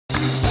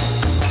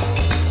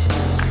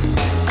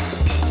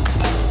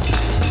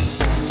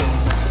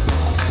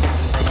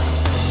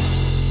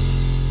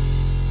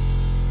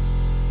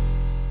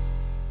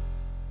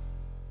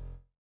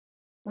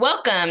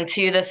Welcome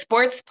to the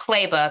Sports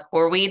Playbook,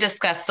 where we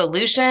discuss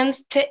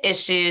solutions to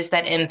issues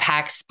that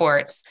impact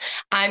sports.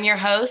 I'm your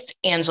host,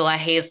 Angela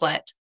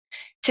Hayslett.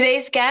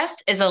 Today's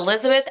guest is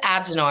Elizabeth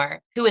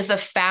Abdnour, who is the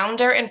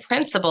founder and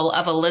principal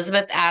of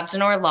Elizabeth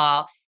Abdnour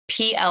Law,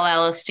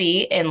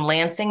 PLLC in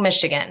Lansing,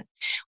 Michigan.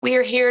 We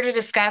are here to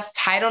discuss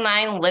Title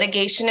IX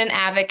litigation and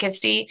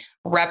advocacy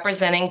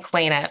representing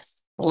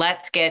plaintiffs.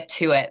 Let's get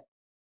to it.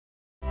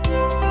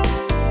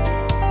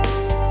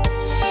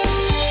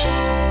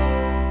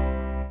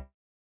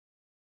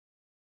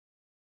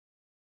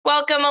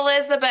 Welcome,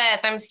 Elizabeth.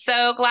 I'm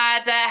so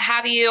glad to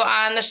have you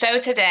on the show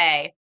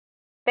today.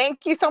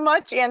 Thank you so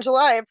much,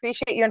 Angela. I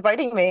appreciate you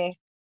inviting me.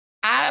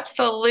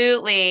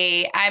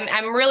 Absolutely.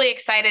 I'm really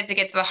excited to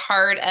get to the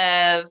heart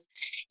of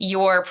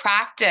your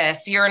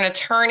practice. You're an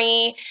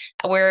attorney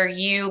where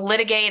you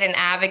litigate and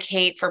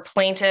advocate for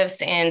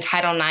plaintiffs in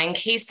Title IX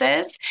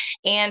cases.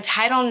 And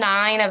Title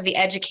IX of the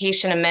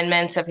Education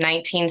Amendments of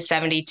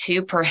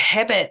 1972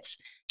 prohibits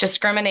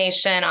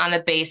discrimination on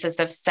the basis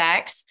of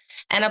sex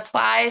and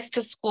applies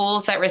to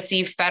schools that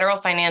receive federal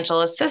financial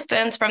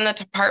assistance from the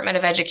Department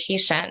of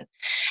Education.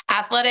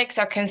 Athletics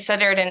are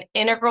considered an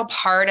integral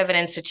part of an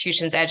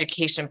institution's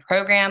education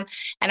program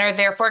and are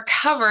therefore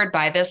covered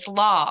by this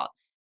law.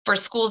 For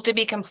schools to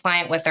be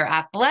compliant with their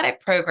athletic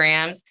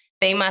programs,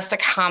 they must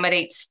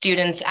accommodate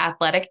students'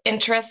 athletic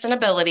interests and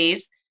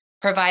abilities,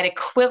 provide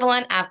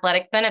equivalent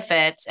athletic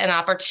benefits and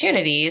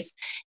opportunities,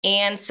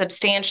 and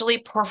substantially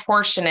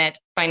proportionate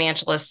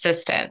financial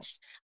assistance.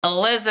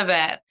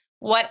 Elizabeth,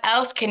 what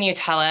else can you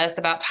tell us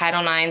about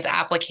Title IX's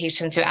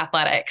application to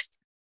athletics?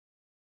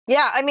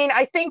 Yeah,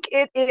 I think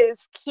it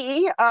is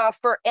key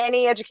for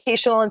any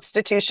educational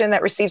institution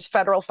that receives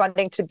federal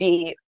funding to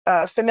be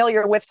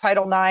familiar with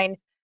Title IX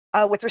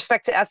with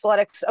respect to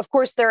athletics. Of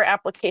course, there are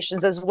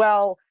applications as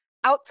well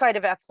outside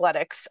of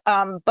athletics,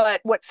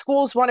 but what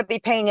schools want to be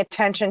paying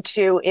attention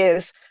to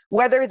is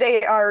whether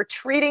they are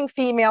treating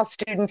female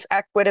students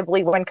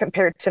equitably when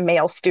compared to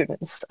male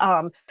students.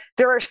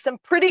 There are some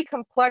pretty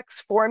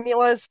complex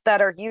formulas that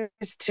are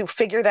used to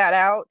figure that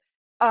out.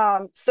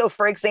 So,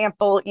 for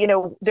example,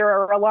 there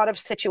are a lot of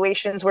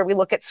situations where we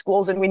look at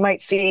schools and we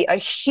might see a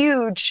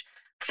huge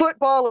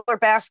football or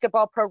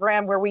basketball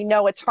program where we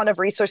know a ton of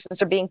resources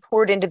are being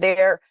poured into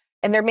there.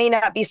 And there may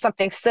not be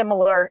something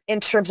similar in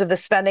terms of the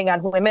spending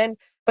on women,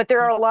 but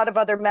there are a lot of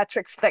other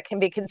metrics that can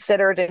be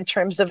considered in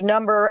terms of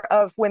number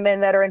of women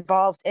that are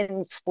involved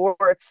in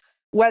sports,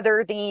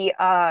 whether the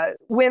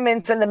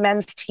women's and the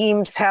men's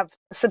teams have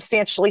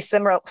substantially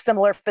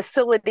similar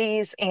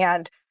facilities,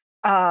 and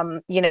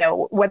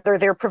whether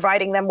they're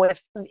providing them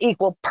with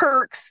equal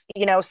perks,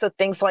 so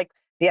things like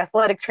the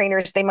athletic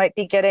trainers they might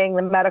be getting,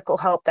 the medical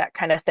help, that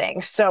kind of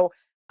thing. So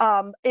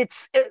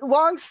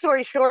long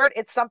story short,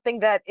 it's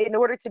something that in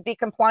order to be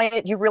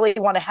compliant, you really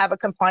want to have a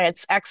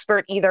compliance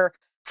expert, either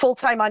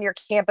full-time on your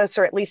campus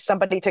or at least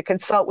somebody to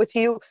consult with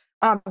you,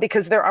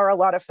 because there are a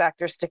lot of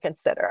factors to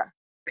consider.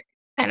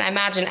 And I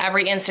imagine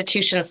every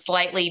institution is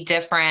slightly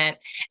different.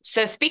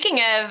 So speaking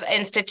of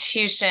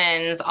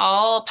institutions,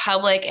 all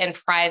public and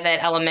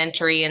private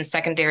elementary and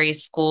secondary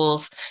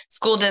schools,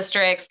 school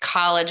districts,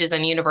 colleges,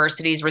 and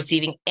universities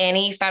receiving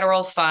any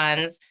federal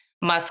funds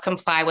must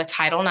comply with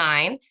Title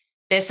IX.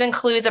 This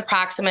includes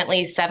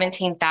approximately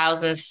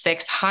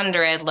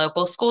 17,600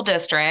 local school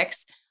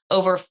districts,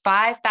 over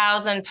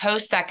 5,000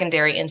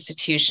 post-secondary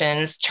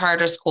institutions,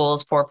 charter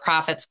schools,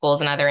 for-profit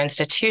schools, and other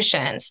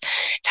institutions.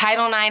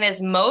 Title IX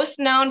is most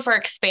known for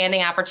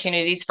expanding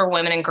opportunities for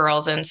women and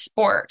girls in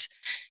sport.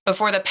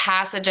 Before the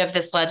passage of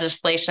this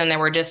legislation, there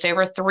were just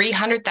over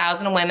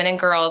 300,000 women and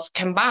girls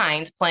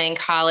combined playing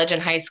college and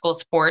high school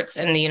sports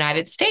in the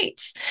United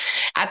States.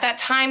 At that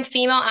time,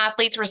 female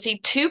athletes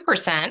received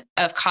 2%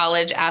 of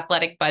college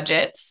athletic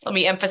budgets. Let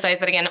me emphasize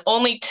that again,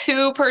 only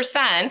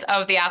 2%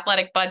 of the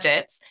athletic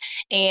budgets.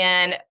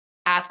 And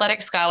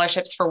athletic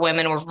scholarships for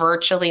women were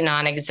virtually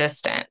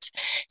non-existent.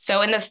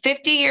 So in the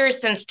 50 years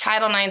since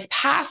Title IX's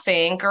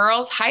passing,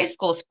 girls' high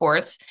school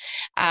sports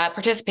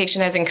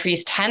participation has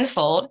increased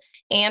tenfold,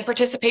 and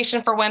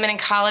participation for women in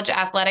college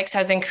athletics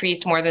has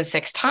increased more than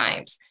 6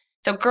 times.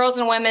 So girls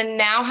and women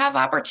now have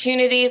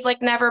opportunities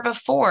like never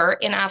before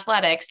in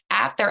athletics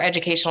at their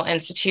educational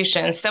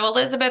institutions. So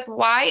Elizabeth,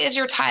 why is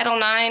your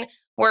Title IX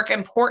work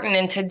important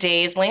in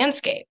today's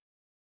landscape?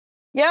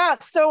 Yeah,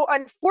 so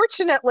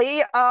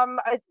unfortunately,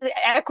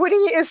 equity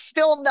is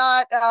still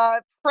not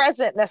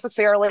present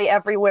necessarily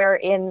everywhere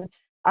in,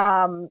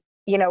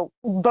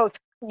 both,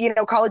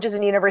 colleges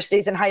and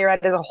universities and higher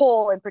ed as a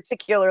whole, and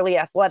particularly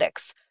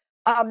athletics.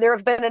 There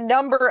have been a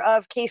number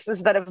of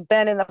cases that have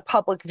been in the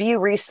public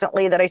view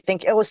recently that I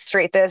think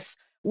illustrate this.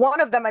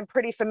 One of them I'm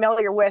pretty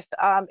familiar with,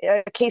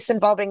 a case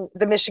involving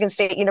the Michigan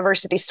State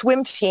University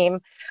swim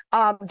team.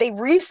 They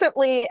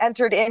recently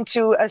entered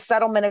into a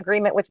settlement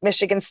agreement with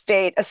Michigan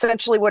State.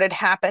 Essentially what had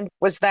happened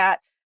was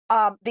that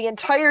the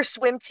entire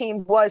swim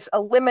team was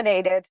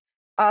eliminated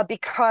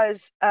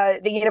because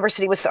the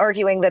university was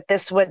arguing that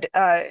this would,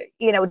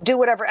 do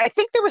whatever. I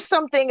think there was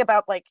something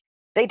about like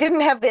they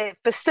didn't have the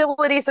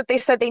facilities that they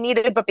said they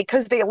needed, but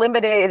because they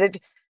eliminated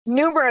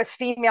numerous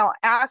female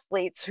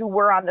athletes who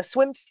were on the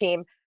swim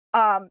team,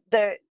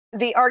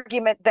 the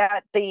argument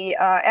that the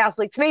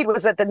athletes made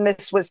was that then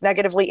this was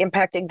negatively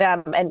impacting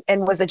them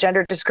and was a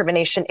gender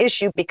discrimination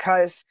issue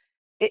because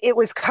it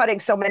was cutting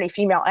so many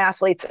female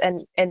athletes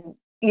and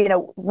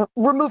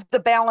removed the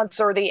balance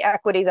or the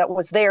equity that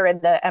was there in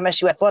the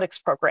MSU athletics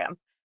program.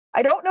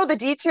 I don't know the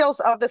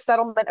details of the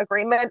settlement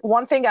agreement.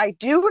 One thing I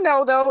do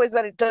know, though, is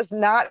that it does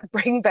not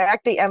bring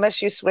back the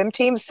MSU swim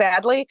team,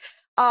 sadly.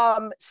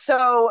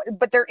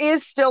 But there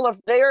is still a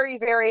very,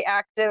 very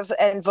active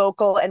and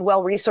vocal and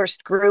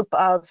well-resourced group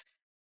of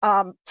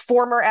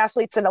former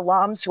athletes and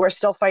alums who are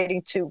still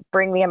fighting to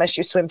bring the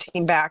MSU swim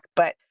team back.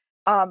 But,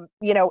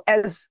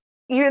 as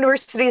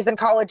universities and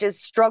colleges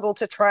struggle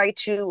to try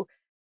to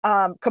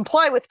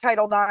comply with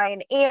Title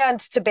IX and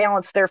to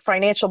balance their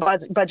financial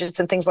budgets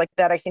and things like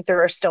that, I think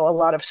there are still a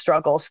lot of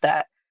struggles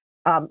that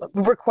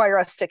require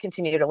us to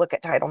continue to look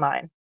at Title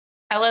IX.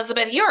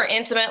 Elizabeth, you are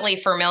intimately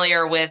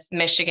familiar with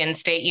Michigan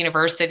State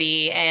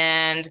University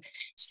and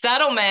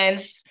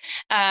settlements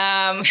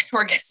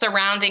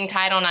surrounding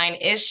Title IX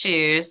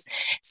issues.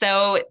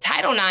 So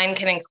Title IX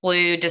can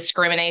include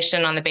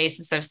discrimination on the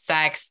basis of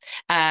sex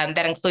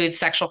that includes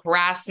sexual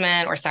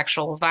harassment or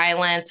sexual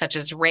violence, such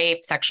as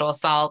rape, sexual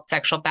assault,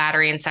 sexual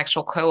battery, and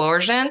sexual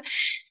coercion.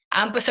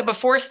 So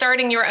before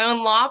starting your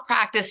own law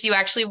practice, you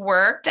actually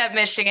worked at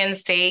Michigan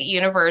State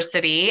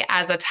University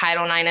as a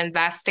Title IX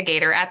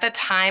investigator at the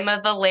time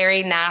of the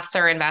Larry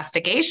Nassar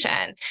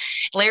investigation.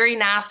 Larry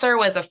Nassar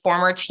was a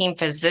former team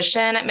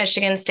physician at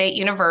Michigan State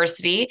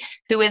University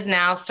who is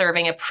now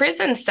serving a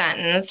prison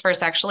sentence for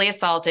sexually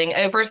assaulting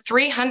over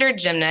 300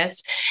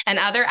 gymnasts and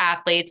other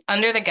athletes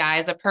under the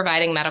guise of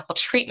providing medical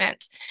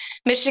treatment.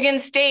 Michigan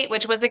State,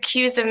 which was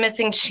accused of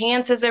missing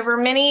chances over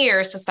many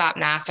years to stop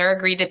Nassar,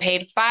 agreed to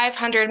pay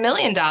 $500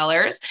 million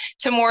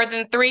to more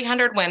than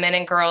 300 women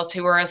and girls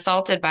who were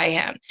assaulted by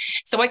him.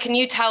 So what can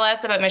you tell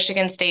us about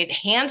Michigan State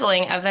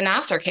handling of the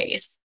Nassar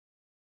case?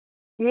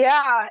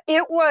 Yeah,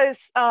 it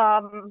was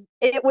a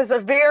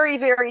very,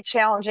 very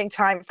challenging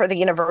time for the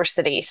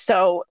university.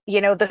 So,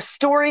 the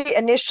story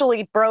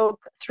initially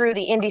broke through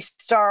the Indy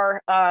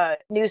Star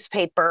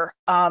newspaper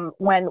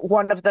when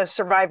one of the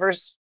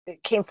survivors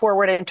came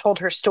forward and told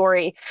her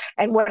story.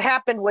 And what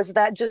happened was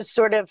that just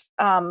sort of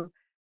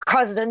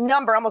caused a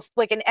number, almost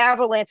like an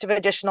avalanche of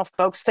additional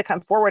folks to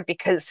come forward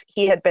because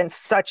he had been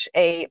such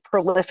a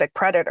prolific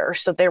predator.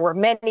 So there were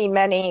many,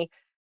 many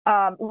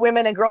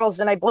women and girls,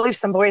 and I believe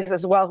some boys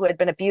as well, who had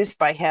been abused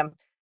by him.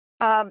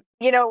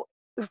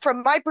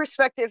 From my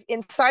perspective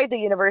inside the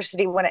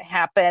university when it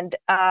happened,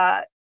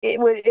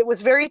 it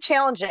was very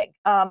challenging.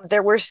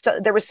 There was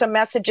some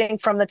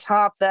messaging from the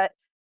top that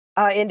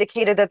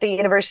indicated that the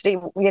university,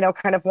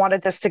 kind of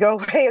wanted this to go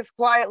away as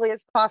quietly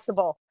as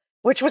possible,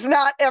 which was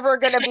not ever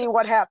going to be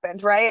what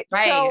happened, right?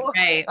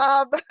 Right.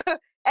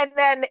 And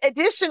then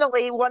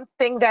additionally, one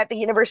thing that the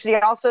university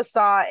also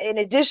saw, in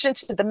addition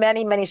to the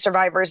many, many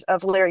survivors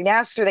of Larry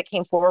Nassar that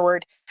came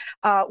forward,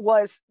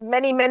 was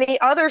many, many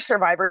other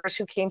survivors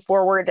who came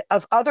forward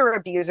of other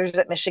abusers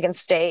at Michigan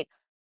State,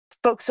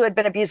 folks who had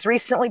been abused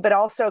recently, but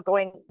also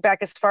going back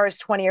as far as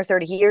 20 or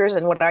 30 years.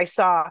 And what I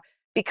saw,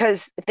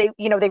 because they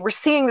were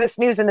seeing this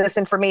news and this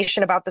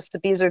information about this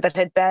abuser that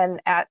had been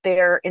at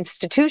their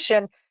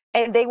institution,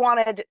 and they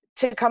wanted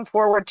to come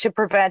forward to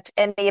prevent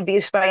any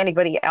abuse by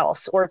anybody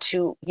else, or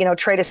to,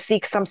 try to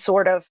seek some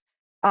sort of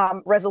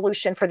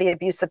resolution for the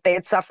abuse that they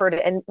had suffered.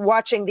 And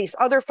watching these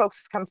other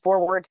folks come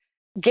forward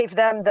gave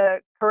them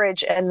the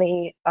courage and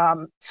the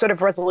sort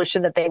of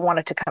resolution that they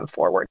wanted to come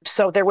forward.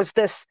 So there was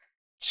this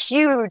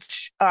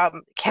huge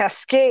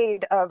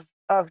cascade of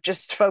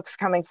just folks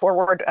coming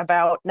forward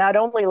about not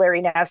only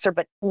Larry Nassar,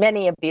 but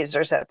many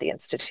abusers at the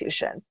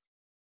institution.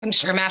 I'm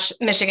sure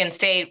Michigan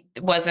State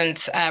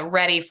wasn't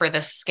ready for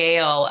the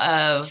scale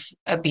of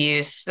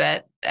abuse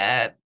that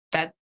had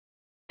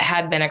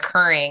been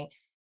occurring.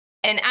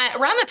 And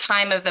around the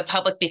time of the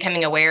public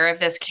becoming aware of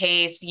this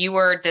case, you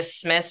were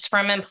dismissed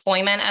from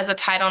employment as a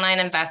Title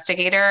IX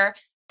investigator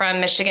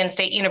from Michigan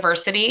State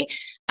University.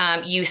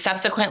 You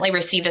subsequently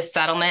received a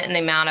settlement in the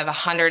amount of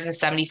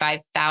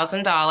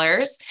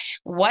 $175,000.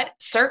 What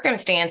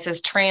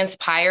circumstances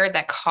transpired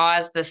that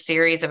caused this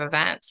series of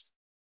events?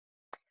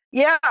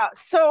 Yeah.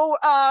 So,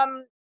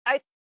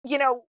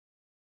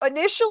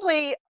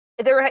 initially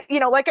there,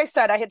 like I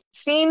said, I had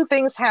seen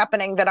things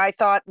happening that I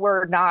thought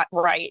were not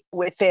right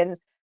within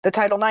the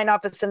Title IX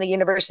office and the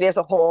university as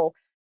a whole,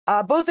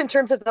 both in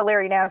terms of the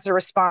Larry Nassar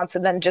response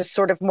and then just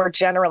sort of more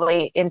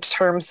generally in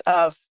terms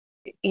of,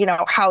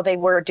 how they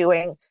were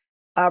doing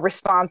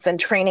response and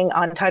training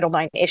on Title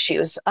IX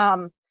issues.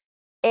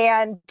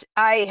 And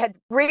I had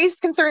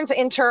raised concerns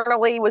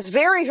internally, was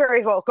very,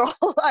 very vocal.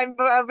 I'm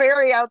a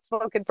very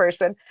outspoken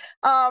person.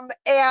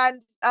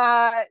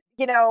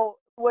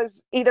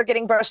 Was either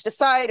getting brushed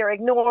aside or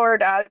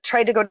ignored,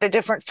 tried to go to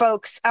different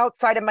folks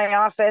outside of my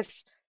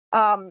office.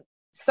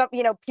 Some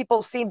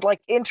people seemed like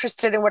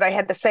interested in what I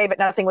had to say, but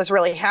nothing was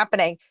really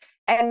happening.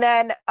 And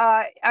then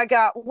I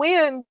got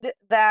wind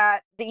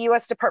that the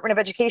U.S. Department of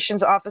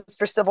Education's Office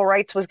for Civil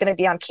Rights was going to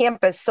be on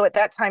campus. So at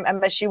that time,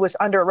 MSU was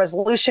under a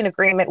resolution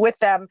agreement with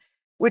them,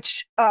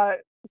 which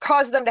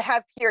caused them to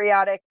have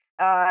periodic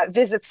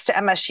visits to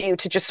MSU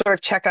to just sort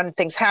of check on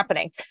things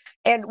happening.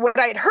 And what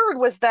I had heard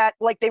was that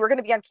like they were going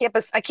to be on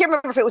campus. I can't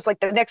remember if it was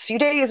like the next few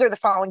days or the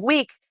following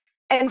week.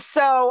 And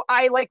so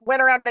I like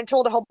went around and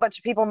told a whole bunch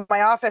of people in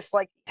my office,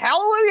 like,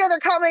 hallelujah, they're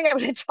coming. I'm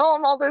going to tell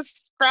them all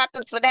this crap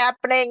that's been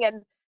happening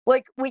and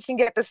like we can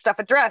get this stuff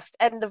addressed.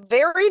 And the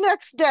very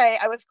next day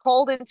I was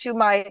called into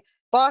my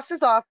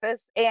boss's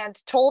office and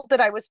told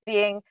that I was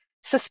being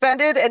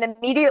suspended and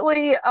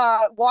immediately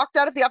walked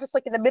out of the office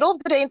like in the middle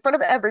of the day in front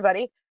of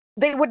everybody.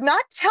 They would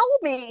not tell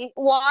me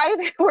why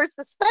they were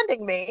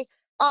suspending me.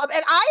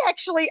 And I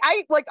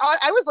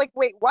was like,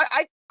 wait, what?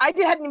 I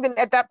hadn't even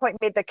at that point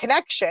made the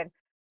connection.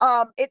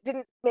 It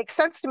didn't make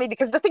sense to me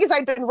because the thing is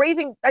I'd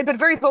been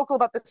very vocal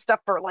about this stuff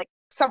for like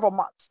several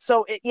months.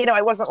 So,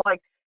 I wasn't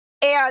like,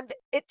 and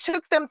it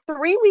took them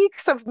 3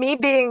 weeks of me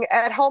being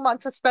at home on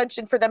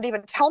suspension for them to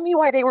even tell me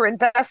why they were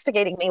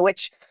investigating me,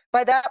 which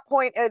by that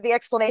point, the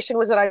explanation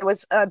was that I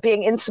was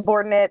being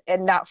insubordinate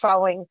and not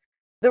following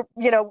the,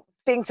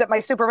 things that my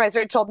supervisor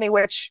had told me,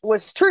 which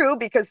was true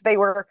because they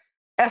were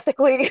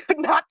ethically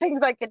not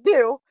things I could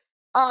do.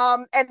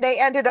 And they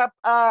ended up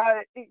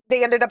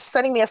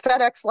sending me a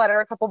FedEx letter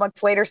a couple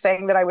months later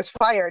saying that I was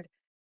fired.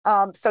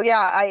 So yeah,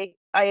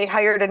 I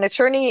hired an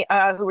attorney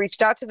who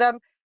reached out to them.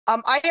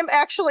 I am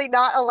actually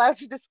not allowed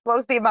to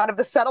disclose the amount of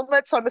the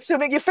settlement, so I'm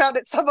assuming you found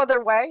it some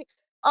other way.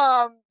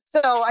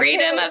 So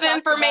Freedom of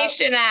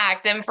Information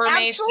Act,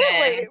 information,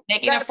 absolutely.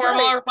 Making a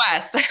formal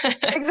request.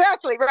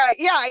 Exactly right.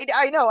 Yeah,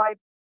 I know.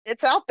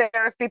 It's out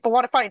there if people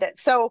want to find it.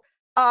 So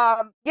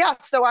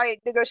so I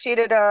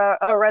negotiated a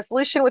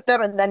resolution with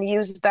them and then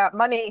used that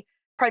money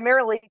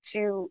primarily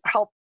to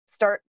help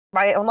start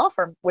my own law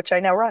firm, which I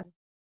now run.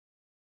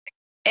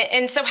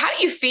 And so how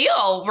do you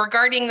feel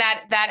regarding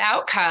that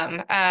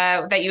outcome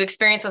that you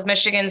experienced with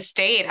Michigan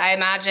State? I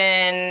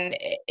imagine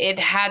it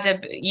had to,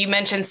 you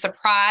mentioned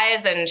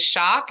surprise and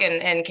shock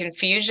and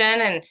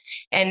confusion.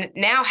 And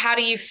now how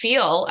do you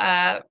feel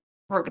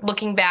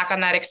looking back on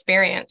that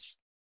experience?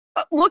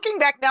 Looking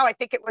back now, I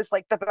think it was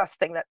like the best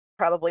thing that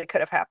probably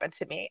could have happened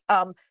to me.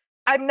 I'm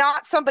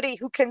not somebody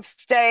who can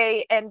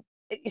stay and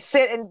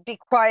sit and be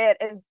quiet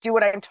and do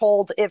what I'm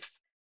told if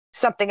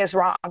something is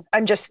wrong.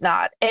 I'm just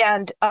not.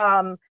 And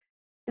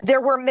there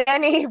were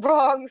many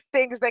wrong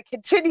things that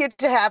continued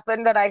to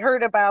happen that I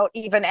heard about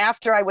even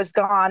after I was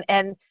gone.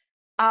 And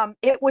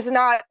it was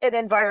not an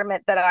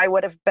environment that I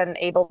would have been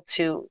able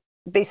to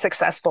be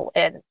successful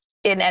in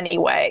any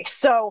way.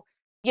 So,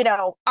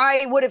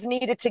 I would have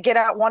needed to get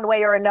out one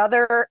way or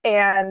another.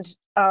 And,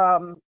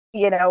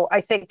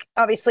 I think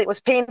obviously it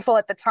was painful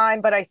at the time,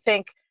 but I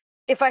think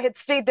if I had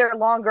stayed there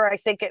longer, I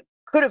think it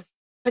could have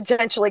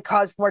potentially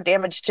caused more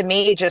damage to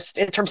me just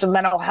in terms of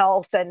mental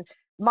health and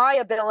my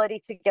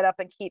ability to get up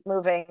and keep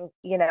moving,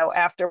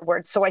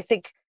 afterwards. So I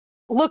think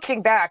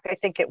looking back, I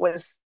think it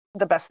was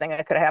the best thing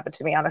that could have happened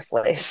to me,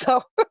 honestly.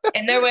 So,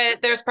 and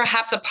there's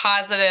perhaps a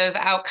positive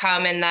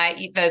outcome in that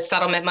the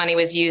settlement money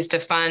was used to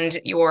fund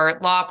your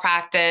law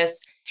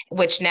practice,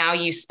 which now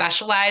you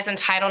specialize in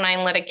Title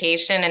IX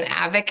litigation and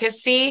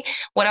advocacy.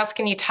 What else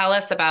can you tell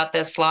us about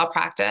this law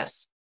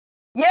practice?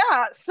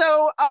 Yeah,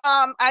 so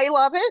I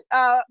love it.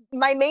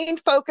 My main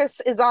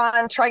focus is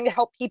on trying to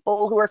help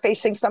people who are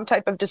facing some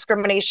type of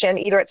discrimination,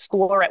 either at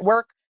school or at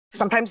work,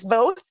 sometimes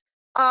both.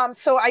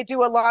 So I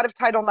do a lot of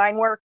Title IX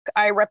work.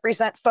 I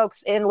represent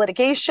folks in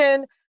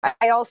litigation.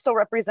 I also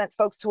represent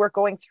folks who are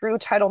going through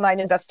Title IX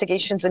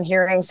investigations and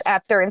hearings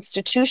at their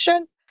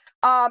institution.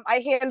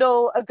 I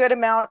handle a good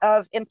amount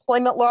of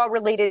employment law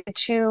related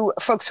to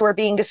folks who are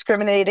being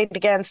discriminated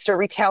against or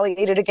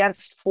retaliated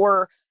against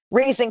for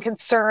raising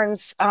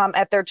concerns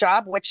at their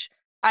job, which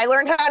I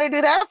learned how to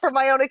do that from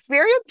my own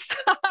experience.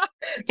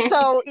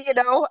 So,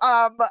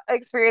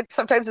 experience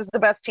sometimes is the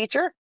best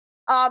teacher.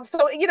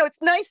 It's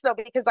nice though,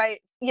 because I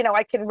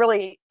can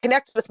really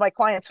connect with my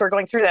clients who are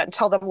going through that and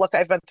tell them, look,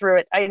 I've been through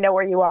it. I know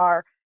where you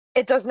are.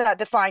 It does not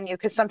define you,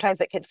 because sometimes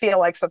it can feel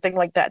like something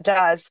like that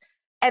does.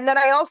 And then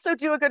I also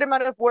do a good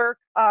amount of work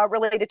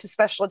related to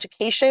special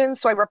education.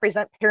 So I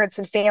represent parents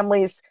and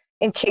families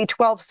in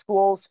K-12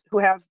 schools who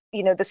have,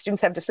 the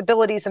students have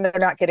disabilities and they're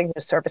not getting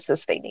the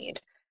services they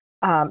need.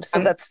 So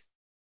that's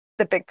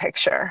the big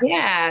picture.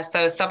 Yeah.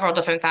 So several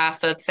different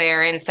facets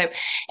there. And so,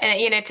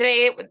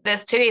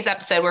 today's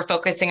episode, we're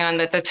focusing on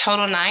the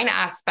Title IX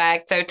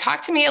aspect. So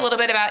talk to me a little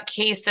bit about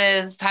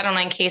Title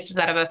IX cases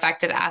that have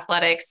affected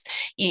athletics.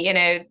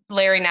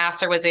 Larry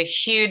Nassar was a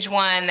huge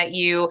one that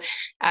you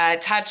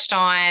touched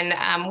on.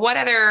 What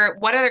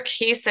other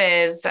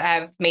cases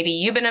have maybe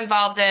you been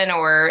involved in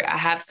or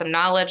have some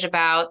knowledge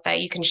about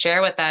that you can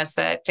share with us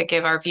to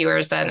give our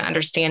viewers an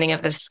understanding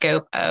of the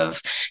scope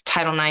of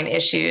Title IX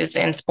issues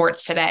in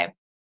sports today?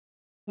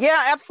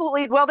 Yeah,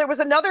 absolutely. Well, there was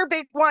another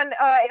big one,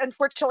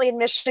 unfortunately, in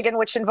Michigan,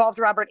 which involved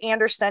Robert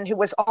Anderson, who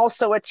was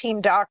also a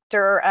team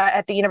doctor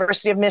at the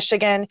University of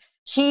Michigan.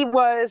 He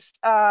was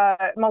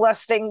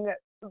molesting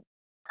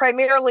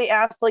primarily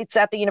athletes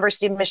at the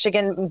University of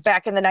Michigan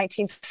back in the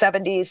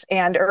 1970s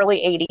and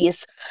early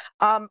 80s.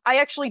 I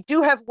actually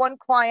do have one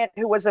client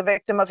who was a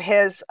victim of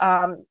his.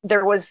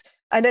 There was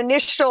an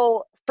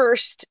initial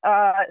first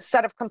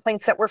set of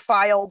complaints that were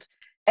filed,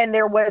 and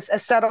there was a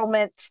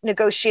settlement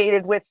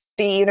negotiated with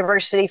the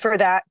university for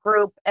that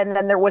group. And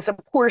then there was a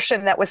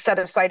portion that was set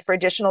aside for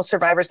additional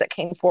survivors that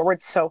came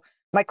forward. So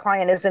my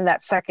client is in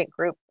that second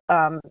group.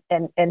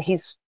 And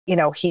he's,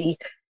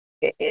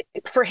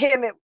 for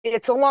him,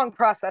 it's a long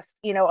process.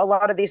 A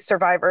lot of these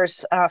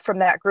survivors from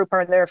that group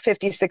are in their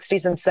 50s,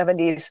 60s, and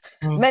 70s.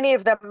 Many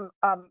of them,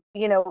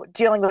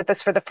 dealing with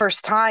this for the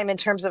first time in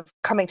terms of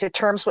coming to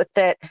terms with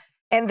it.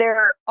 And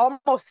they're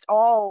almost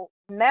all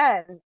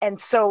men. And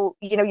so,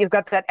 you've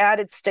got that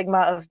added stigma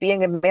of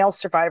being a male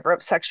survivor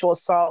of sexual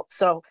assault.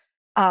 So,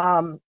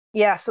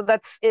 so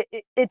that's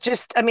it. It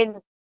just,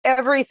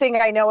 everything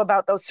I know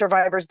about those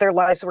survivors, their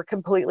lives were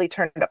completely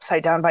turned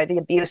upside down by the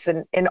abuse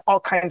in all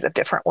kinds of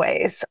different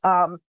ways.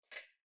 And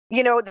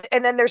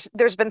then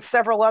there's been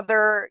several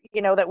other,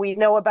 that we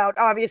know about,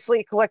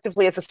 obviously,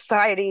 collectively as a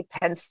society: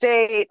 Penn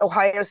State,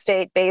 Ohio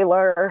State,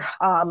 Baylor,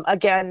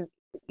 again,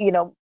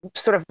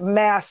 sort of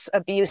mass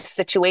abuse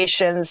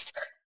situations,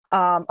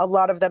 a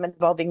lot of them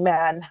involving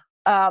men.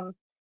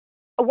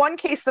 One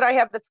case that I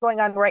have that's going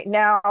on right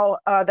now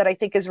that I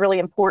think is really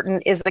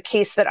important is the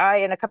case that I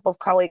and a couple of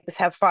colleagues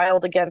have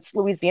filed against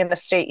Louisiana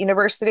State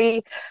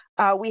University.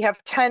 We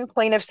have 10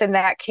 plaintiffs in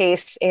that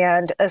case,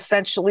 and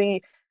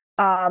essentially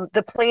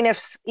the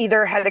plaintiffs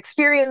either had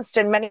experienced,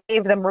 and many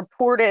of them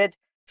reported,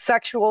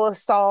 sexual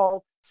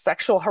assault,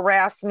 sexual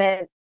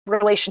harassment,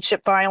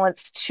 relationship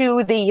violence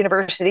to the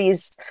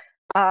universities,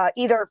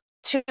 either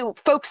to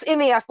folks in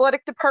the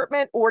athletic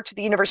department or to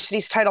the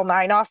university's Title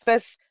IX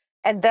office.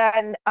 And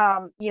then,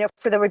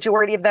 for the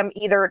majority of them,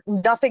 either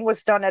nothing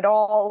was done at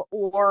all,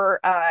 or,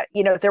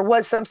 there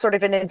was some sort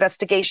of an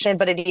investigation,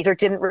 but it either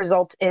didn't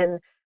result in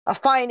a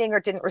finding or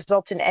didn't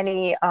result in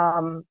any,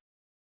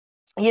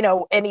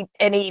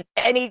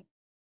 any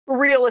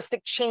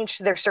realistic change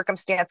to their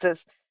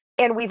circumstances.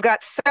 And we've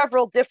got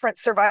several different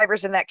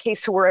survivors in that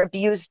case who were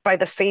abused by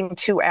the same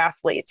two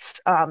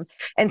athletes.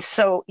 And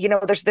so,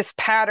 there's this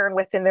pattern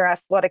within their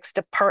athletics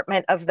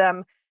department of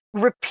them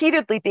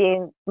repeatedly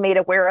being made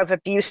aware of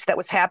abuse that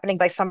was happening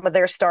by some of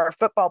their star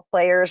football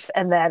players,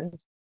 and then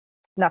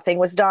nothing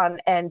was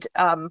done. And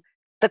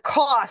the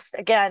cost,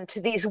 again,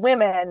 to these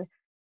women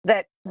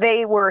that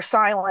they were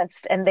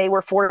silenced and they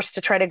were forced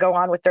to try to go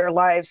on with their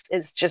lives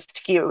is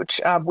just huge.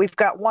 We've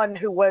got one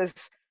who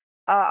was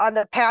on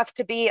the path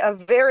to be a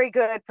very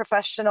good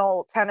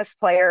professional tennis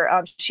player.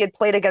 She had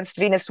played against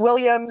Venus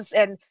Williams,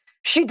 and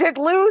she did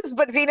lose,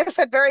 but Venus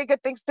had very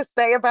good things to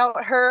say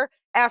about her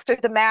after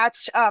the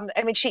match.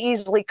 She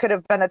easily could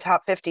have been a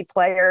top 50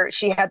 player.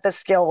 She had the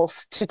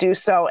skills to do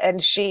so,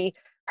 and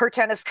her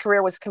tennis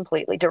career was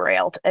completely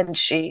derailed, and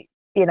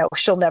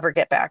she'll never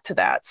get back to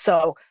that.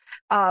 So,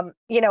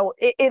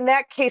 in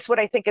that case, what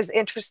I think is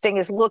interesting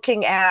is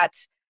looking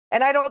at,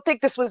 and I don't think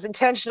this was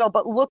intentional,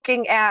 but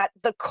looking at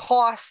the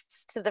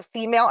costs to the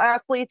female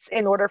athletes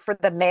in order for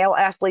the male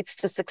athletes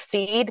to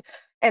succeed,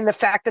 and the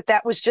fact that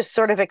that was just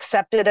sort of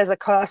accepted as a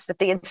cost that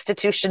the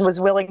institution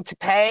was willing to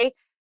pay.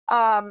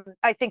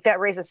 I think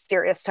that raises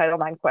serious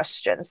Title IX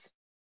questions.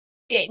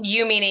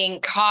 You meaning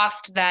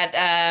cost that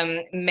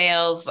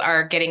males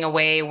are getting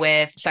away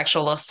with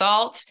sexual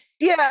assault?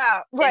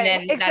 Yeah, right.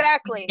 And then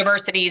exactly.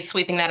 Universities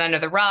sweeping that under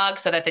the rug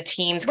so that the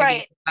teams can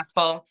be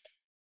successful.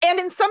 And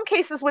in some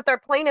cases with our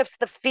plaintiffs,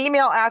 the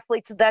female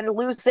athletes then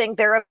losing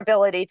their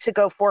ability to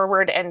go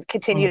forward and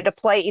continue to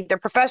play either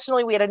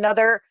professionally. We had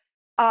another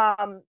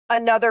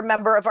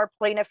member of our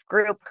plaintiff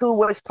group who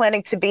was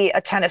planning to be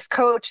a tennis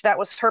coach. That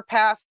was her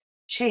path.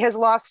 She has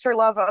lost her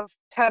love of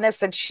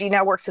tennis, and she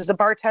now works as a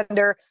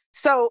bartender.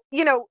 So,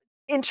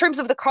 in terms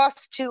of the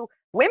cost to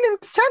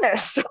women's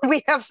tennis,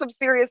 we have some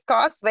serious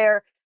costs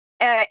there.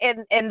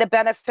 And the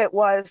benefit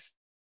was,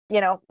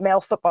 male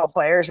football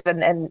players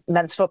and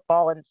men's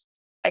football, and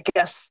I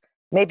guess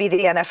maybe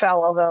the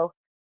NFL, although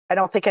I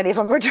don't think any of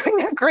them were doing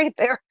that great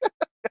there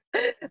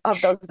of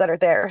those that are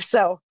there.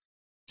 So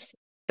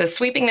the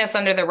sweeping this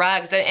under the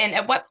rugs. And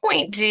at what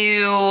point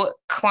do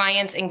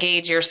clients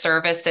engage your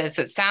services?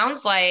 It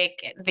sounds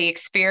like the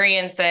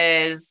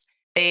experiences,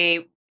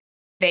 they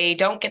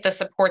don't get the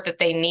support that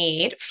they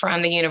need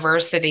from the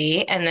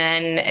university. And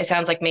then it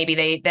sounds like maybe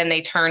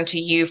they turn to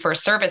you for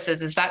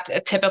services. Is that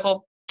a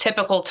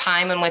typical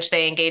time in which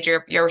they engage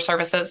your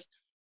services?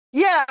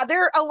 Yeah,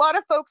 a lot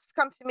of folks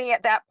come to me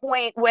at that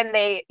point when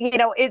they,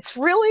 it's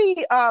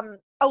really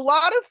a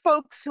lot of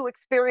folks who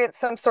experience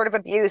some sort of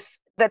abuse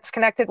that's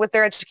connected with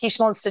their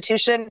educational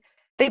institution.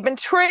 They've been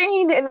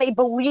trained and they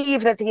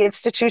believe that the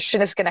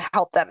institution is going to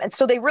help them. And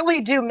so they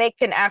really do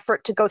make an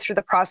effort to go through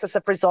the process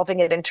of resolving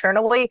it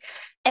internally.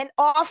 And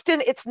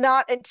often it's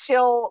not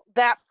until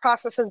that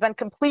process has been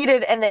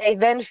completed and they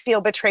then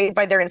feel betrayed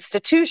by their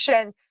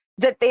institution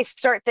that they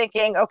start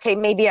thinking, okay,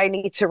 maybe I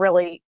need to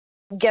really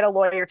get a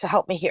lawyer to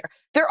help me here.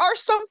 There are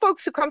some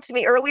folks who come to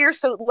me earlier.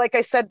 So like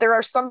I said, there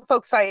are some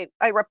folks I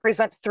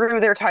represent through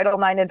their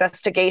Title IX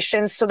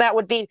investigations. So that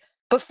would be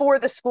before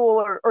the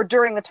school or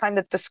during the time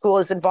that the school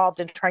is involved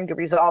in trying to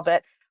resolve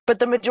it. But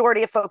the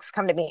majority of folks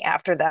come to me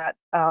after that.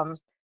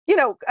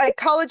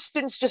 College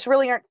students just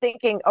really aren't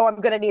thinking, oh,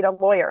 I'm going to need a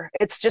lawyer.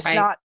 It's just Right.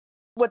 not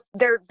what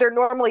they're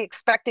normally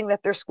expecting,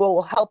 that their school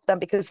will help them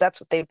because that's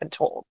what they've been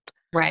told.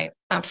 Right.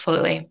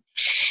 Absolutely.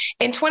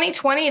 In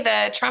 2020,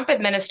 the Trump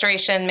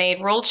administration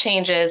made rule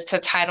changes to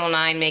Title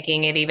IX,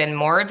 making it even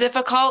more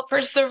difficult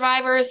for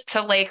survivors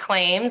to lay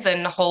claims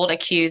and hold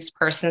accused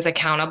persons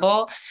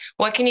accountable.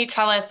 What can you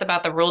tell us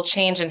about the rule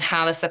change and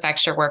how this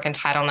affects your work in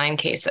Title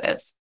IX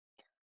cases?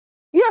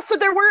 Yeah, so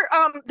there were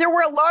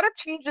a lot of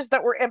changes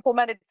that were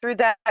implemented through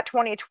that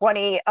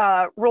 2020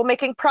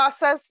 rulemaking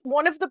process.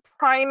 One of the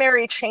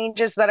primary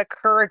changes that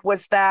occurred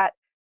was that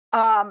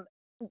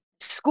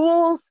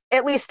schools,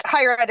 at least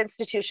higher ed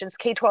institutions,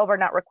 K-12 are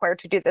not required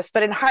to do this,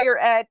 but in higher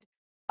ed,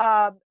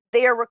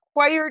 they are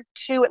required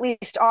to at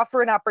least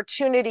offer an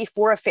opportunity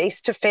for a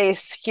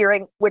face-to-face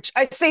hearing, which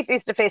I say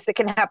face-to-face, it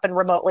can happen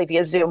remotely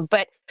via Zoom,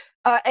 but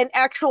an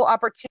actual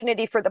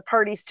opportunity for the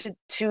parties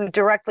to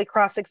directly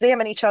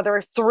cross-examine each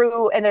other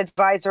through an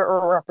advisor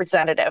or a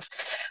representative.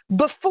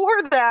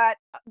 Before that,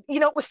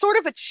 it was sort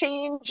of a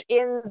change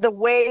in the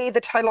way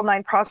the Title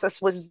IX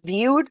process was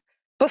viewed.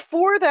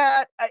 Before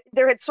that,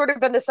 there had sort of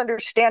been this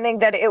understanding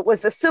that it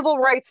was a civil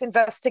rights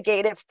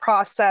investigative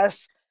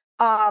process,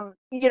 along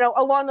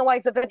the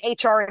lines of an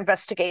HR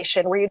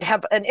investigation, where you'd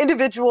have an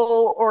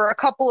individual or a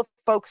couple of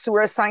folks who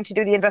were assigned to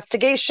do the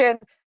investigation,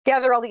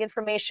 gather all the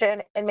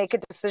information, and make a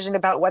decision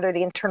about whether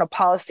the internal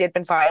policy had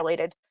been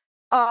violated.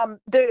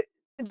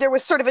 There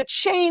was sort of a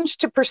change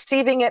to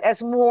perceiving it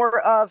as more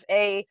of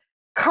a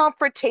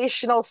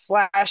confrontational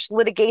 /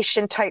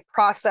 litigation type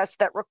process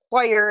that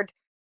required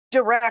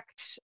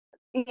direct,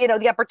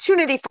 the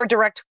opportunity for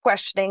direct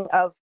questioning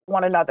of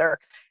one another.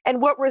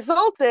 And what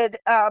resulted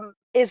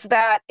is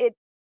that it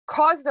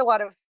caused a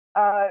lot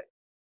of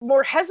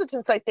more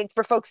hesitance, I think,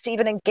 for folks to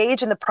even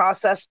engage in the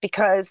process,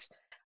 because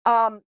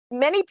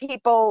many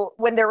people,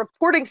 when they're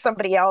reporting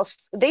somebody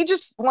else, they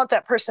just want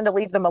that person to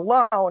leave them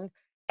alone.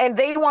 And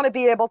they want to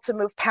be able to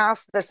move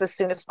past this as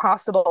soon as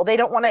possible. They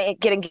don't want to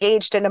get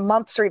engaged in a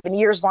months or even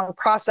years long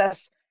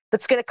process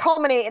that's going to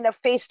culminate in a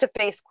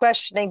face-to-face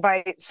questioning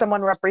by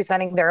someone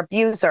representing their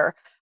abuser.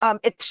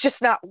 It's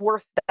just not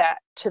worth that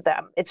to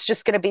them. It's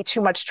just going to be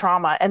too much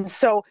trauma. And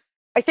so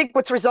I think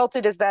what's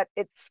resulted is that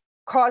it's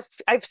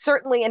caused, I've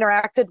certainly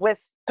interacted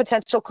with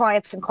potential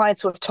clients and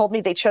clients who have told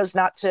me they chose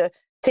not to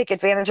take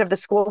advantage of the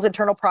school's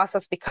internal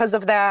process because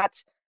of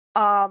that.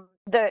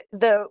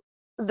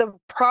 The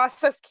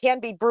process can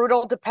be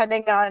brutal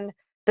depending on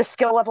the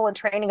skill level and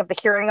training of the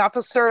hearing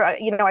officer.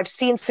 I've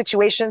seen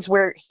situations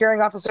where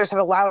hearing officers have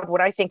allowed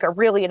what I think are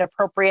really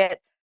inappropriate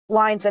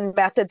lines and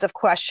methods of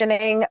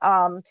questioning.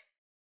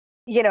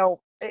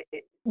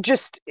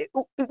 Just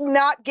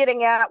not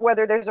getting at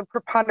whether there's a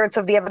preponderance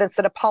of the evidence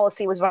that a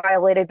policy was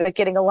violated, but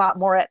getting a lot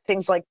more at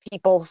things like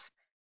people's,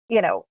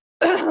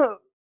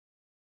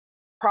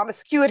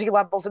 promiscuity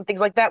levels and things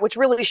like that, which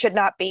really should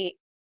not be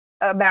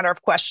a matter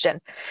of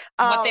question.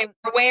 What they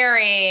were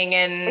wearing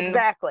and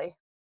exactly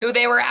who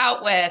they were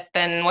out with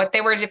and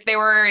if they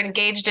were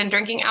engaged in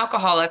drinking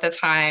alcohol at the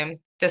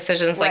time,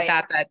 decisions like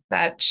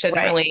that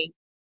shouldn't really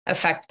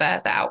affect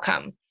the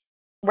outcome.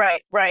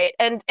 Right.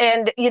 And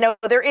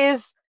there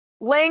is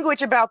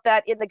language about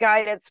that in the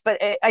guidance, but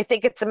I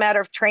think it's a matter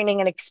of training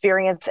and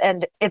experience.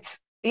 And it's,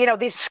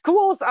 these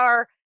schools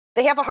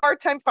they have a hard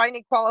time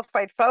finding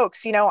qualified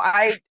folks.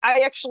 I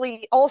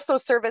actually also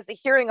serve as a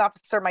hearing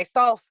officer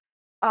myself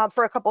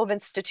for a couple of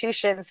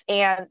institutions,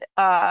 and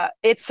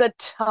it's a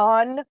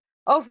ton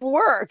of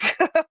work.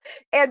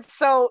 And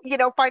so,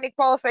 finding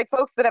qualified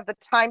folks that have the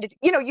time to,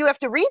 you have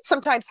to read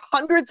sometimes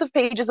hundreds of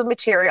pages of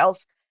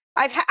materials.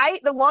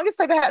 The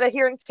longest I've had a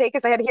hearing take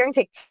is I had a hearing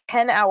take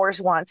 10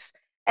 hours once.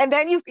 And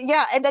then you've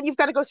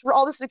got to go through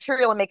all this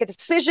material and make a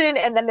decision.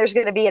 And then there's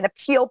going to be an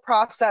appeal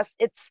process.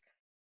 It's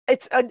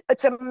a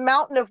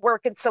mountain of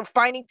work. And so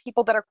finding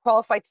people that are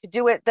qualified to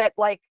do it, that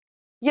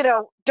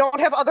don't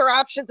have other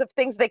options of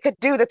things they could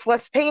do that's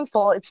less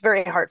painful, it's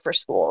very hard for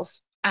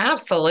schools.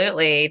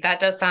 Absolutely. That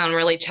does sound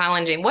really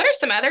challenging. What are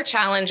some other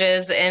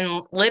challenges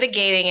in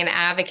litigating and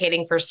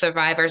advocating for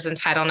survivors in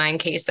Title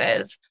IX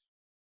cases?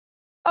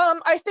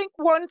 I think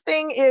one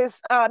thing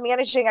is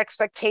managing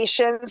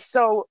expectations.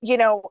 So,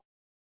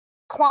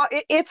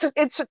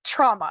 it's a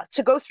trauma.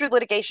 To go through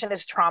litigation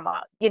is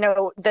trauma.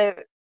 The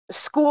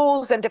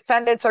schools and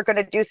defendants are going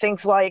to do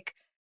things like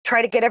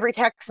try to get every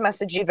text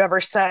message you've ever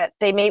sent.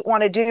 They may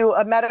want to do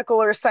a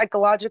medical or a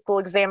psychological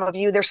exam of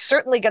you. They're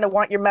certainly going to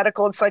want your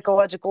medical and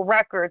psychological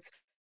records.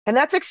 And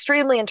that's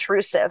extremely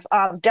intrusive.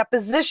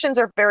 Depositions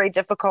are very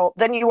difficult.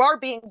 Then you are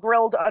being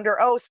grilled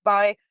under oath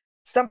by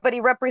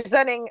somebody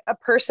representing a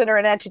person or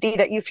an entity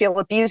that you feel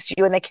abused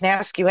you, and they can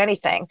ask you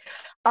anything.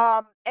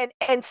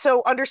 And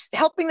so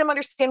helping them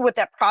understand what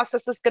that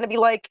process is going to be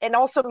like, and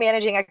also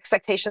managing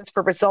expectations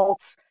for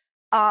results.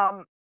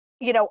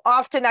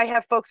 often I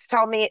have folks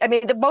tell me, I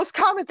mean, the most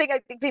common thing I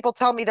think people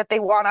tell me that they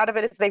want out of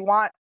it is they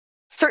want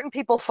certain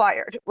people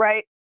fired,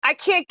 right? I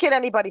can't get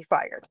anybody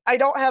fired. I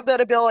don't have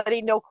that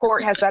ability. No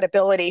court has that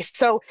ability.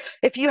 So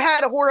if you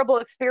had a horrible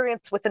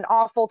experience with an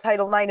awful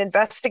Title IX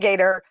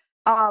investigator,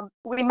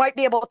 we might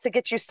be able to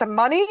get you some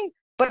money,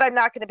 but I'm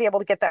not going to be able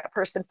to get that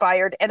person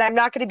fired. And I'm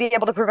not going to be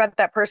able to prevent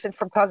that person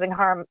from causing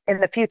harm in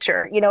the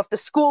future. If the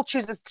school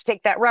chooses to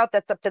take that route,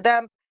 that's up to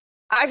them.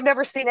 I've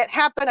never seen it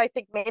happen. I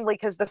think mainly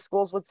because the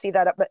schools would see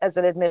that as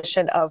an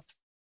admission of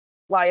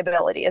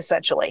liability,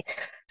 essentially.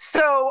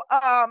 So,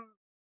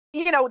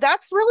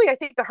 that's really, I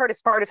think, the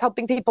hardest part is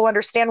helping people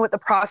understand what the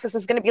process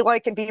is going to be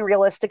like and be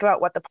realistic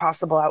about what the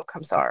possible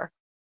outcomes are.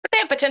 But they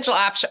have potential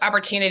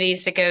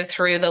opportunities to go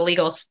through the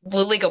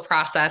legal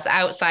process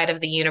outside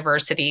of the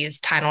university's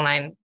Title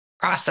IX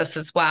process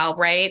as well,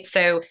 right?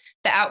 So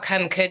the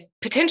outcome could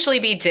potentially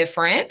be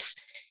different.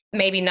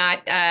 Maybe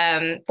not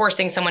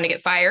forcing someone to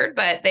get fired,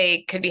 but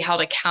they could be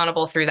held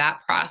accountable through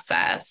that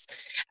process.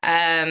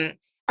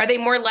 Are they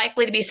more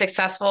likely to be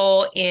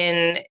successful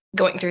in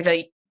going through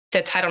the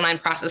Title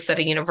IX process at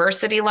a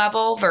university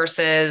level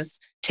versus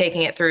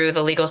taking it through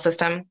the legal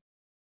system?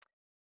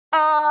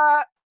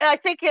 I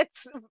think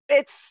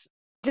it's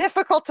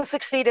difficult to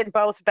succeed in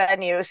both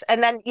venues.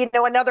 And then,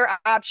 another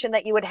option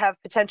that you would have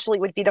potentially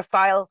would be to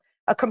file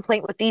a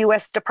complaint with the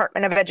U.S.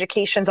 Department of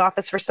Education's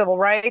Office for Civil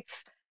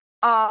Rights.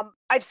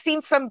 I've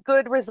seen some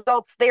good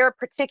results there,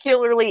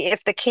 particularly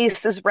if the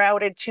case is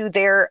routed to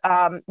their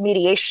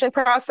mediation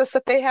process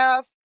that they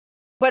have.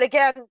 But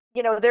again,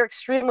 they're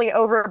extremely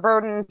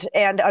overburdened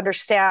and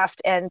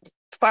understaffed, and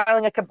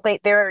filing a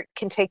complaint there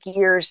can take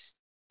years,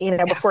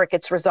 before it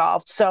gets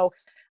resolved. So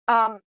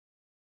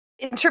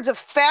in terms of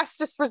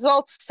fastest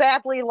results,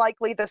 sadly,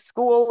 likely the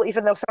school,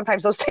 even though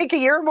sometimes those take a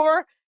year or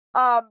more.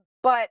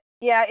 But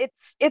yeah,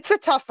 it's a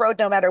tough road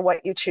no matter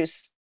what you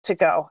choose to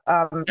go.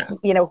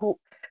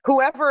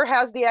 Whoever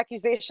has the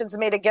accusations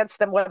made against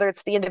them, whether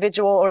it's the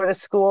individual or the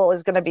school,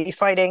 is going to be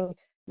fighting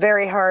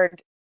very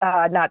hard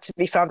not to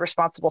be found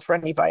responsible for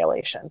any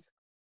violations.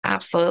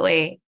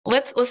 Absolutely.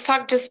 Let's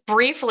talk just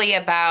briefly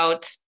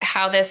about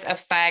how this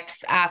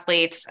affects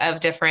athletes of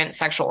different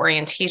sexual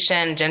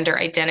orientation, gender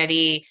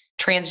identity,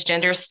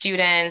 transgender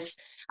students.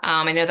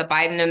 I know the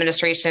Biden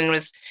administration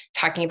was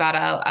talking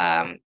about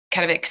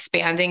kind of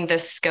expanding the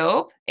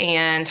scope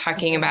and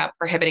talking about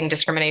prohibiting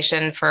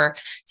discrimination for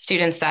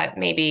students that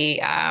may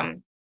be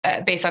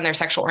based on their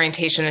sexual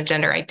orientation and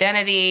gender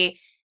identity.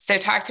 So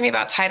talk to me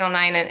about Title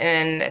IX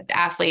and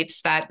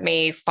athletes that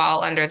may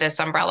fall under this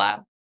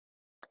umbrella.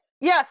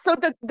 Yeah, so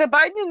the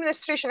Biden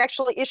administration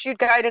actually issued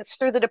guidance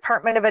through the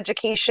Department of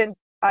Education.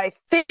 I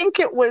think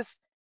it was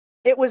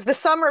the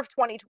summer of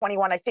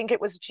 2021. I think it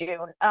was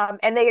June.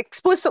 And they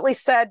explicitly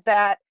said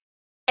that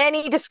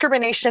any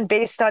discrimination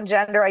based on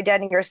gender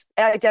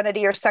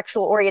identity or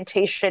sexual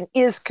orientation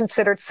is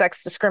considered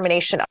sex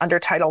discrimination under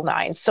Title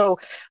IX. So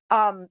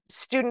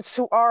students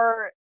who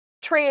are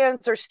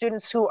trans or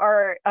students who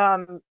are,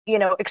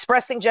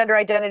 expressing gender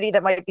identity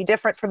that might be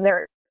different from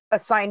their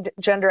assigned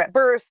gender at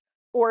birth,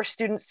 or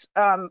students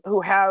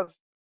who have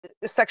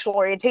sexual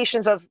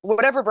orientations of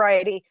whatever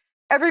variety,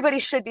 everybody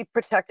should be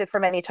protected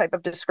from any type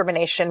of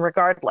discrimination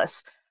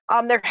regardless.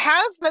 There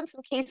have been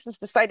some cases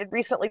decided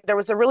recently. There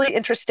was a really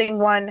interesting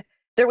one.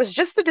 There was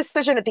just a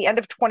decision at the end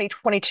of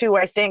 2022,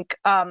 I think,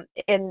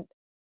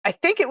 I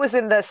think it was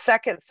in the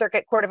Second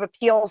Circuit Court of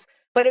Appeals,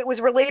 but it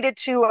was related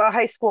to a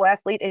high school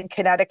athlete in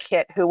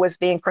Connecticut who was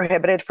being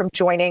prohibited from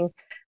joining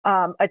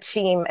a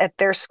team at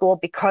their school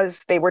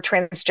because they were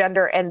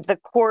transgender. And the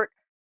court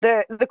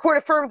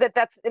affirmed that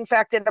that's in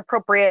fact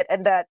inappropriate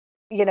and that,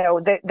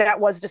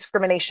 that was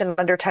discrimination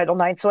under Title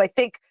IX. So I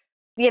think,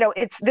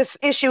 this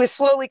issue is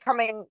slowly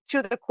coming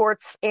to the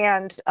courts,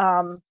 and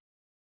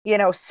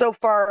so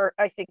far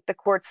I think the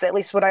courts, at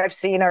least what I've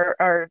seen,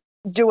 are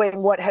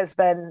doing what has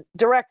been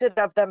directed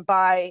of them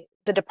by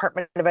the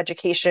Department of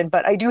Education.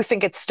 But I do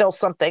think it's still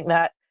something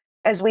that,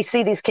 as we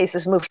see these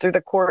cases move through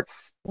the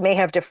courts, may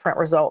have different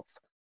results.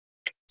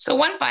 So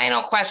one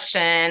final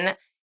question: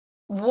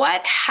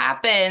 what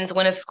happens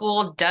when a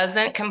school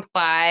doesn't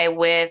comply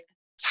with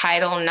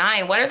Title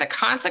IX? What are the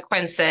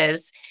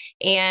consequences?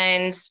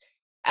 And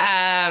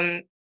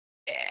there's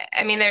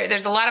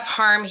a lot of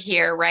harm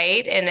here,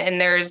 right?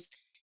 And there's,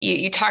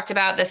 you talked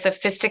about the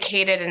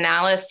sophisticated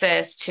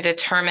analysis to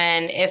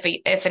determine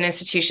if an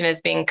institution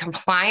is being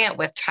compliant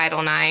with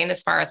Title IX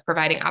as far as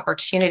providing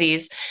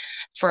opportunities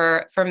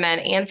for men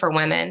and for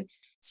women.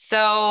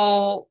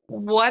 So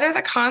what are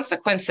the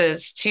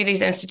consequences to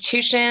these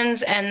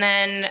institutions? And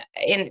then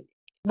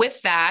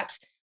with that,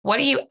 what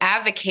do you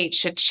advocate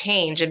should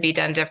change and be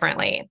done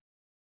differently?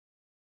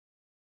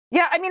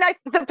 Yeah,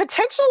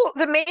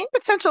 the main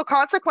potential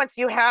consequence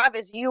you have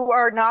is you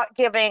are not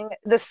giving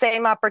the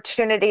same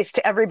opportunities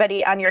to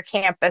everybody on your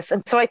campus.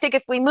 And so I think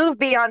if we move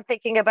beyond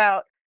thinking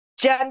about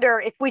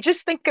gender, if we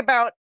just think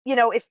about,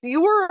 if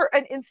you're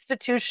an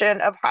institution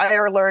of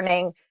higher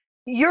learning,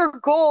 your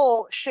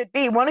goal should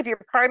be, one of your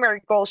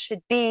primary goals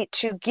should be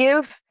to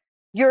give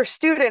your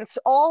students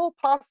all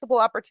possible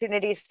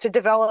opportunities to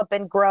develop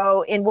and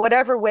grow in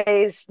whatever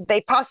ways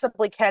they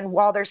possibly can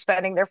while they're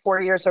spending their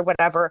 4 years or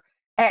whatever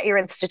at your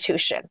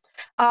institution.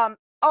 I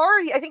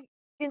think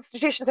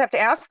institutions have to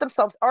ask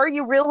themselves, are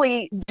you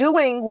really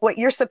doing what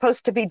you're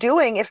supposed to be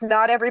doing if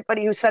not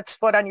everybody who sets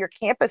foot on your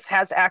campus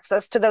has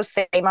access to those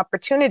same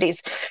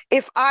opportunities?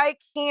 If I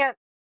can't,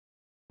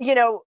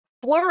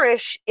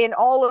 flourish in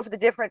all of the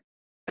different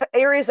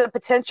areas of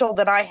potential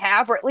that I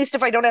have, or at least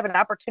if I don't have an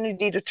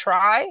opportunity to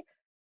try,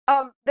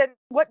 then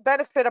what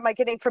benefit am I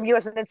getting from you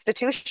as an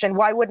institution?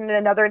 Why wouldn't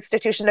another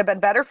institution have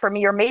been better for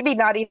me? Or maybe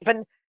not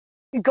even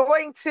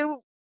going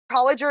to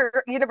college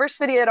or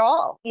university at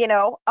all,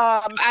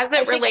 as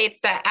it relates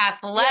to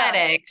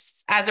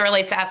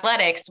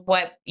athletics,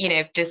 what,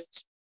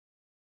 just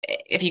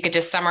if you could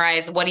just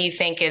summarize, what do you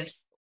think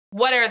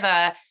what are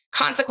the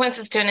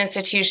consequences to an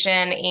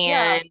institution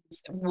and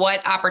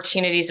what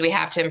opportunities we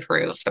have to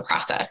improve the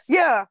process?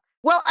 Yeah.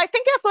 Well, I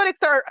think athletics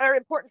are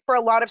important for a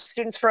lot of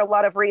students for a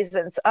lot of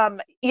reasons.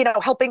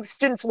 Helping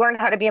students learn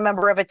how to be a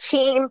member of a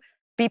team,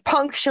 be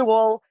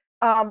punctual,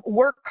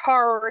 work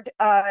hard,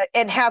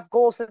 and have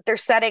goals that they're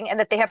setting and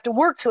that they have to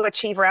work to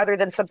achieve rather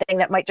than something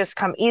that might just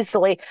come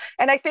easily.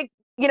 And I think,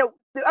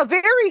 a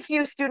very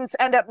few students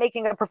end up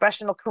making a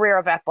professional career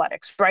of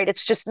athletics, right?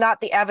 It's just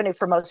not the avenue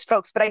for most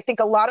folks. But I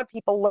think a lot of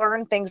people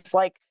learn things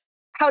like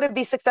how to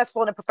be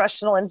successful in a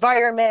professional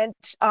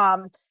environment,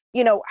 how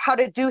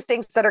to do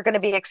things that are going to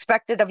be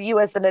expected of you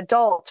as an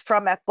adult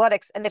from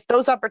athletics. And if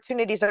those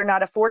opportunities are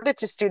not afforded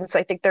to students,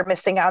 I think they're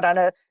missing out on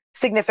a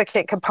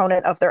significant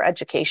component of their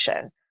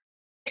education.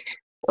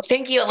 Well,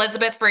 thank you,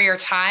 Elizabeth, for your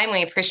time.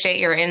 We appreciate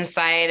your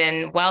insight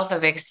and wealth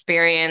of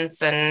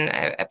experience, and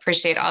I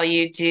appreciate all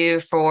you do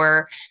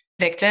for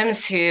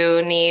victims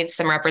who need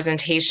some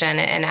representation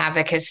and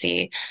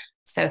advocacy.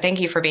 So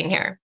thank you for being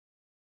here.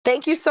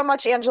 Thank you so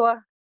much,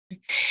 Angela.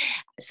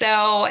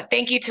 So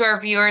thank you to our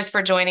viewers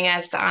for joining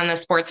us on the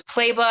Sports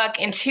Playbook.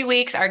 In 2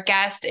 weeks, our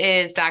guest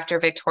is Dr.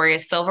 Victoria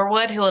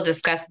Silverwood, who will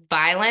discuss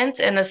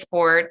violence in the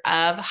sport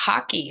of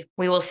hockey.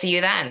 We will see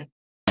you then.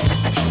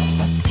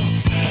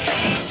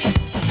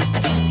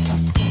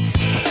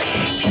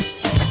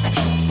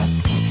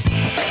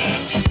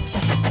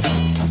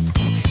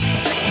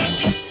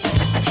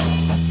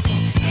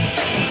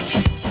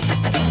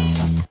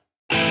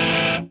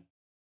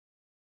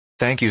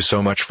 Thank you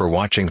so much for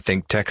watching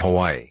ThinkTech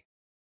Hawaii.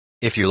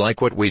 If you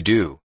like what we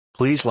do,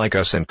 please like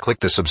us and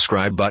click the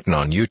subscribe button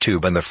on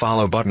YouTube and the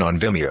follow button on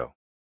Vimeo.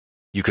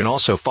 You can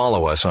also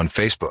follow us on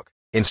Facebook,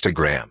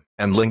 Instagram,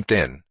 and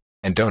LinkedIn,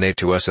 and donate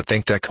to us at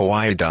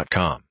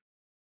thinktechhawaii.com.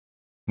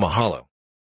 Mahalo.